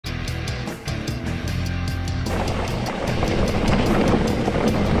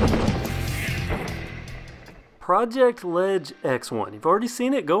Project Ledge X1. You've already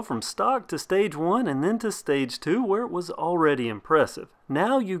seen it go from stock to stage 1 and then to stage 2 where it was already impressive.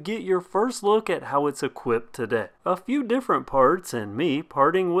 Now you get your first look at how it's equipped today. A few different parts and me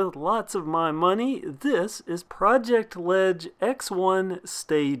parting with lots of my money. This is Project Ledge X1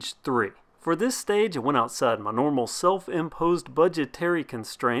 Stage 3. For this stage, I went outside my normal self-imposed budgetary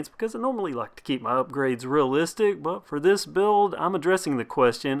constraints because I normally like to keep my upgrades realistic, but for this build, I'm addressing the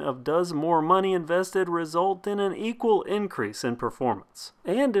question of does more money invested result in an equal increase in performance?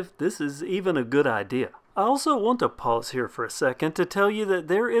 And if this is even a good idea. I also want to pause here for a second to tell you that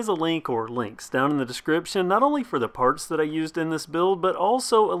there is a link or links down in the description not only for the parts that I used in this build but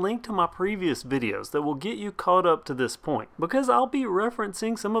also a link to my previous videos that will get you caught up to this point because I'll be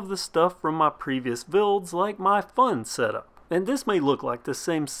referencing some of the stuff from my previous builds like my fun setup. And this may look like the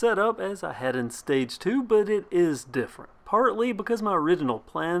same setup as I had in stage 2 but it is different. Partly because my original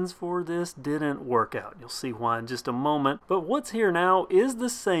plans for this didn't work out. You'll see why in just a moment. But what's here now is the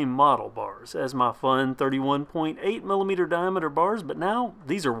same model bars as my fun 31.8mm diameter bars, but now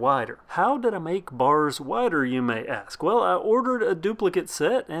these are wider. How did I make bars wider, you may ask? Well, I ordered a duplicate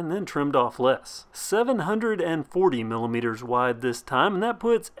set and then trimmed off less. 740mm wide this time, and that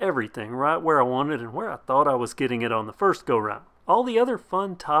puts everything right where I wanted and where I thought I was getting it on the first go-round. All the other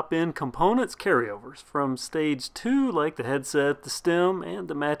fun top-end components carryovers from stage 2 like the headset, the stem, and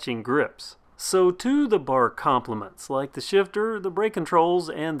the matching grips. So too the bar complements like the shifter, the brake controls,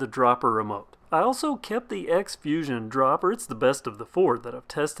 and the dropper remote. I also kept the X Fusion dropper. It's the best of the 4 that I've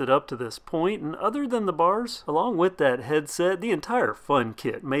tested up to this point, and other than the bars, along with that headset, the entire fun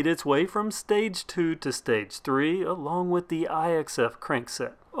kit made its way from stage 2 to stage 3 along with the IXF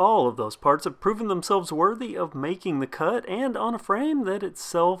crankset. All of those parts have proven themselves worthy of making the cut and on a frame that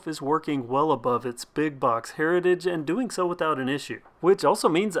itself is working well above its big box heritage and doing so without an issue. Which also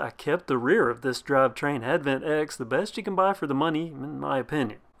means I kept the rear of this drivetrain Advent X the best you can buy for the money, in my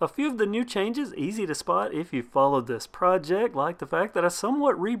opinion. A few of the new changes easy to spot if you followed this project, like the fact that I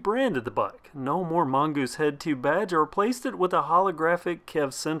somewhat rebranded the bike. No more Mongoose head tube badge, I replaced it with a holographic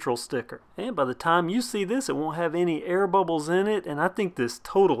KevCentral sticker. And by the time you see this, it won't have any air bubbles in it, and I think this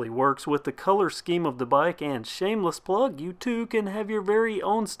totally works with the color scheme of the bike, and shameless plug, you too can have your very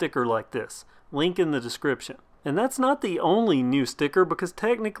own sticker like this. Link in the description. And that's not the only new sticker because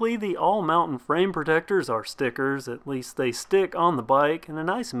technically the all-mountain frame protectors are stickers, at least they stick on the bike, and a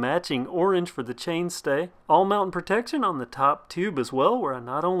nice matching orange for the chainstay. All-mountain protection on the top tube as well, where I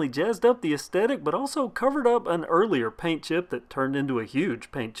not only jazzed up the aesthetic but also covered up an earlier paint chip that turned into a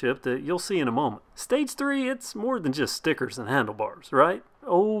huge paint chip that you'll see in a moment. Stage 3, it's more than just stickers and handlebars, right?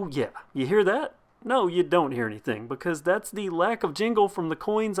 Oh yeah, you hear that? No, you don't hear anything because that's the lack of jingle from the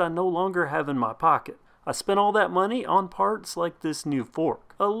coins I no longer have in my pocket. I spent all that money on parts like this new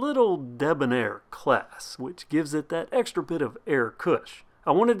fork, a little debonair class, which gives it that extra bit of air cush. I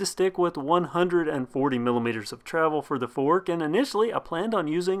wanted to stick with 140mm of travel for the fork, and initially I planned on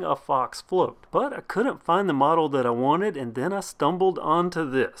using a Fox float. But I couldn't find the model that I wanted, and then I stumbled onto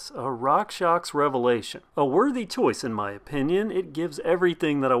this, a RockShox Revelation. A worthy choice in my opinion. It gives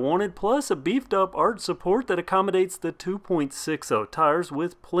everything that I wanted, plus a beefed up arch support that accommodates the 2.60 tires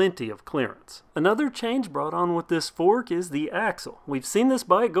with plenty of clearance. Another change brought on with this fork is the axle. We've seen this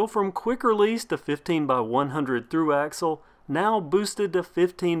bike go from quick release to 15x100 through axle, now boosted to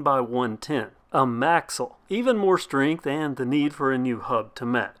 15x110. A maxle. Even more strength and the need for a new hub to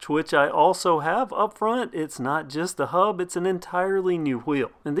match, which I also have up front. It's not just the hub, it's an entirely new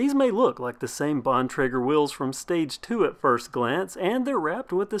wheel. And these may look like the same Bontrager wheels from stage 2 at first glance, and they're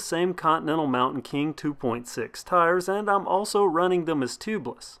wrapped with the same Continental Mountain King 2.6 tires, and I'm also running them as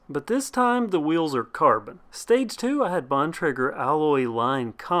tubeless. But this time the wheels are carbon. Stage 2 I had Bontrager Alloy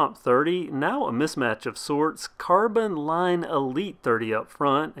Line Comp 30, now a mismatch of sorts, Carbon Line Elite 30 up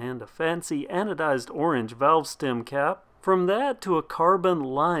front, and a fancy anodized orange valve stem cap. From that to a Carbon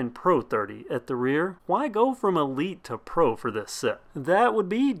Line Pro 30 at the rear. Why go from Elite to Pro for this set? That would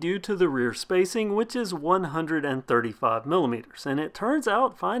be due to the rear spacing, which is 135mm, and it turns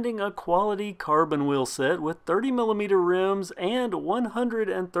out finding a quality carbon wheel set with 30mm rims and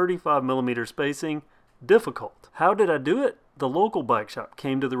 135mm spacing difficult. How did I do it? The local bike shop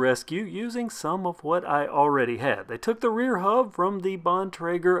came to the rescue using some of what I already had. They took the rear hub from the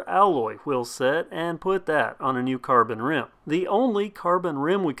Bontrager alloy wheel set and put that on a new carbon rim. The only carbon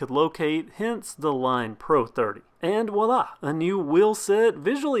rim we could locate, hence the Line Pro 30. And voila, a new wheel set,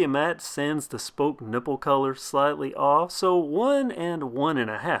 visually a match, sans the spoke nipple color slightly off, so 1 and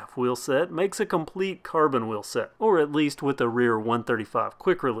 1.5 wheel set makes a complete carbon wheel set, or at least with a rear 135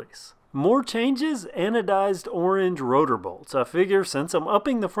 quick release. More changes, anodized orange rotor bolts. I figure since I'm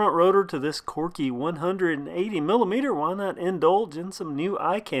upping the front rotor to this corky 180mm, why not indulge in some new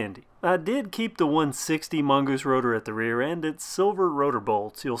eye candy? I did keep the 160 Mongoose rotor at the rear and its silver rotor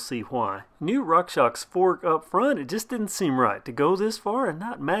bolts, you'll see why. New RockShox fork up front, it just didn't seem right to go this far and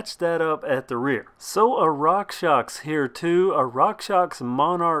not match that up at the rear. So a RockShox here too, a RockShox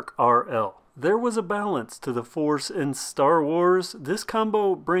Monarch RL. There was a balance to the Force in Star Wars. This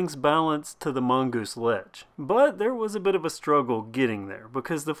combo brings balance to the Mongoose ledge. But there was a bit of a struggle getting there,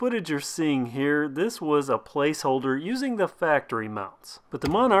 because the footage you're seeing here, this was a placeholder using the factory mounts. But the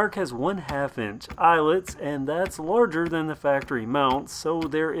Monarch has 1/2 inch eyelets, and that's larger than the factory mounts, so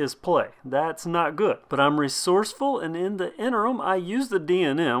there is play. That's not good. But I'm resourceful, and in the interim, I used the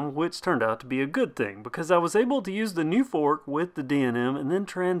D&M, which turned out to be a good thing, because I was able to use the new fork with the D&M and then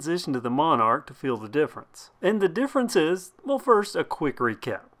transition to the Monarch to feel the difference. And the difference is, well, first a quick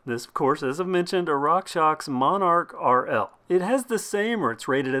recap. This, of course, as I've mentioned, a RockShox Monarch RL. It has the same, or it's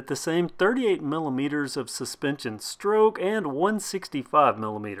rated at the same, 38mm of suspension stroke and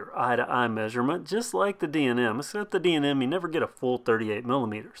 165mm eye-to-eye measurement, just like the D&M, except the D&M you never get a full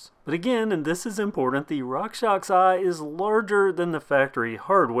 38mm. But again, and this is important, the RockShox eye is larger than the factory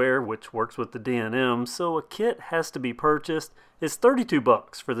hardware, which works with the D&M, so a kit has to be purchased. It's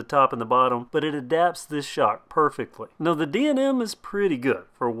 $32 for the top and the bottom, but it adapts this shock perfectly. Now the D&M is pretty good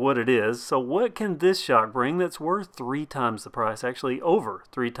for what it is, so what can this shock bring that's worth 3 times the price, actually over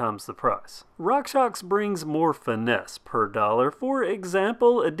 3 times the price? RockShox brings more finesse per dollar. For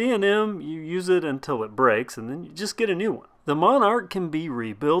example, a D&M, you use it until it breaks and then you just get a new one. The Monarch can be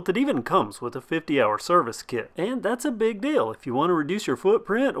rebuilt. It even comes with a 50-hour service kit. And that's a big deal if you want to reduce your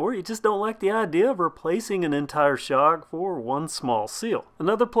footprint or you just don't like the idea of replacing an entire shock for one small seal.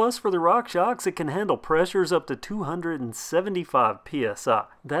 Another plus for the RockShox, it can handle pressures up to 275 psi.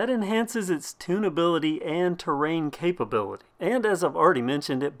 That enhances its tunability and terrain capability. And as I've already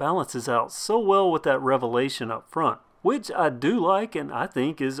mentioned, it balances out so well with that revelation up front, which I do like and I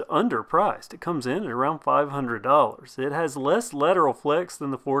think is underpriced. It comes in at around $500. It has less lateral flex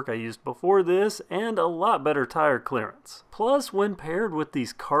than the fork I used before this and a lot better tire clearance. Plus, when paired with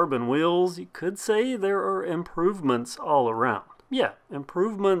these carbon wheels, you could say there are improvements all around. Yeah,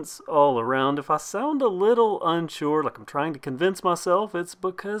 improvements all around. If I sound a little unsure, like I'm trying to convince myself, it's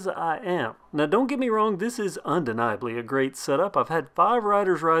because I am. Now don't get me wrong, this is undeniably a great setup. I've had 5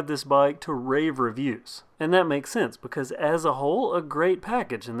 riders ride this bike to rave reviews. And that makes sense because as a whole, a great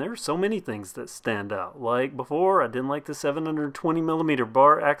package, and there are so many things that stand out. Like before, I didn't like the 720mm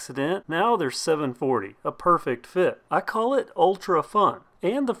bar accident. Now there's 740, a perfect fit. I call it ultra fun.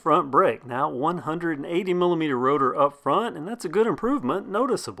 And the front brake, now 180mm rotor up front, and that's a good improvement,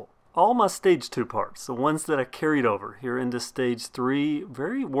 noticeable. All my stage 2 parts, the ones that I carried over here into stage 3,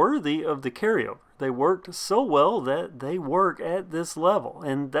 very worthy of the carryover. They worked so well that they work at this level,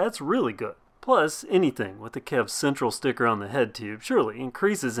 and that's really good. Plus, anything with the KevCentral sticker on the head tube surely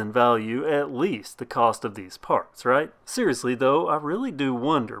increases in value at least the cost of these parts, right? Seriously though, I really do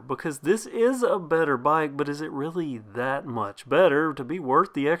wonder, because this is a better bike, but is it really that much better to be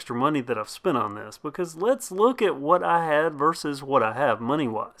worth the extra money that I've spent on this? Because let's look at what I had versus what I have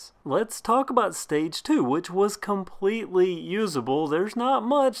money-wise. Let's talk about stage 2, which was completely usable. There's not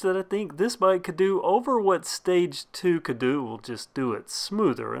much that I think this bike could do over what stage 2 could do. We'll just do it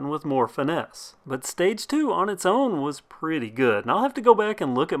smoother and with more finesse. But stage 2 on its own was pretty good. And I'll have to go back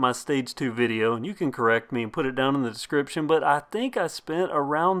and look at my stage 2 video, and you can correct me and put it down in the description, but I think I spent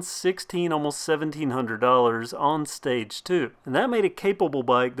around $1,600, almost $1,700 on stage 2. And that made a capable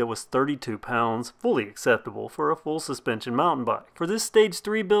bike that was 32 pounds, fully acceptable for a full suspension mountain bike. For this stage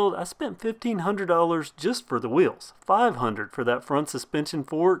 3 build, I spent $1,500 just for the wheels, $500 for that front suspension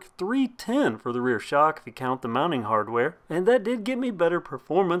fork, $310 for the rear shock if you count the mounting hardware. And that did get me better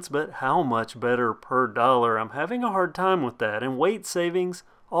performance, but how much better per dollar? I'm having a hard time with that. And weight savings,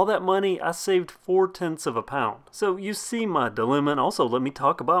 all that money, I saved 4/10 of a pound. So you see my dilemma. And also let me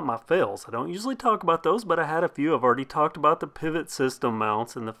talk about my fails. I don't usually talk about those, but I had a few. I've already talked about the pivot system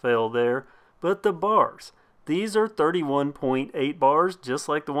mounts and the fail there. But the bars, these are 31.8 bars, just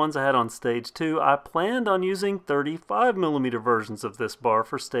like the ones I had on stage 2. I planned on using 35mm versions of this bar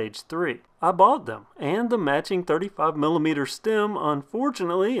for stage 3. I bought them, and the matching 35mm stem,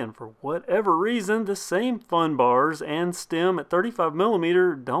 unfortunately, and for whatever reason, the same fun bars and stem at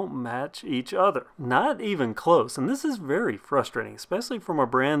 35mm don't match each other. Not even close, and this is very frustrating, especially from a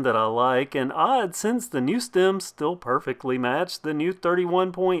brand that I like, and odd since the new stems still perfectly match the new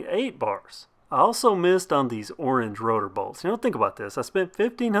 31.8 bars. I also missed on these orange rotor bolts. Think about this. I spent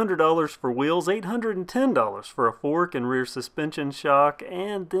 $1,500 for wheels, $810 for a fork and rear suspension shock,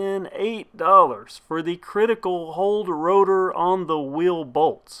 and then $8 for the critical hold rotor on the wheel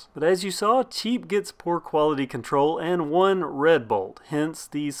bolts. But as you saw, cheap gets poor quality control and one red bolt, hence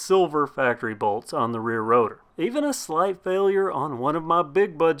these silver factory bolts on the rear rotor. Even a slight failure on one of my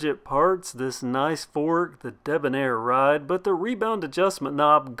big budget parts, this nice fork, the debonair ride, but the rebound adjustment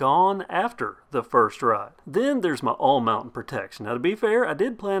knob gone after the first ride. Then there's my all-mountain protection. Now to be fair, I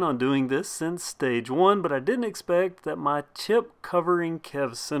did plan on doing this since stage 1, but I didn't expect that my chip covering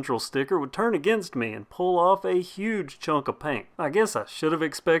KevCentral sticker would turn against me and pull off a huge chunk of paint. I guess I should have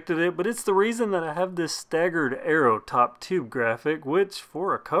expected it, but it's the reason that I have this staggered arrow top tube graphic, which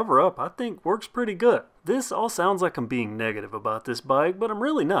for a cover-up I think works pretty good. This all sounds like I'm being negative about this bike, but I'm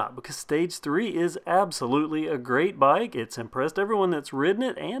really not, because Stage 3 is absolutely a great bike. It's impressed everyone that's ridden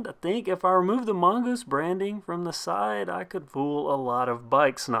it, and I think if I remove the Mongoose branding from the side, I could fool a lot of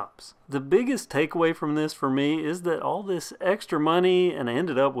bike snobs. The biggest takeaway from this for me is that all this extra money, and I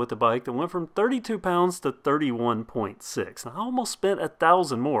ended up with a bike that went from 32 pounds to 31.6. I almost spent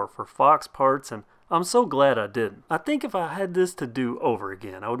 $1,000 more for Fox parts, and I'm so glad I didn't. I think if I had this to do over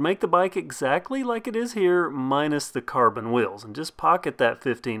again, I would make the bike exactly like it is here, minus the carbon wheels, and just pocket that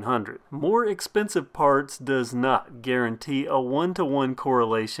 $1,500. More expensive parts does not guarantee a one-to-one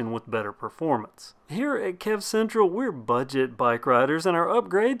correlation with better performance. Here at KevCentral, we're budget bike riders, and our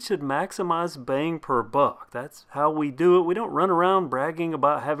upgrades should maximize bang per buck. That's how we do it. We don't run around bragging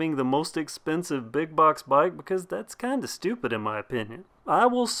about having the most expensive big box bike, because that's kind of stupid in my opinion. I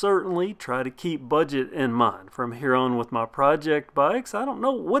will certainly try to keep budget in mind from here on with my project bikes. I don't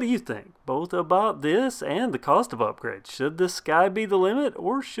know, what do you think? Both about this and the cost of upgrades. Should the sky be the limit,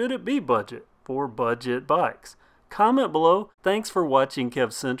 or should it be budget for budget bikes? Comment below. Thanks for watching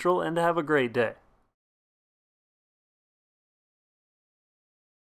KevCentral, and have a great day.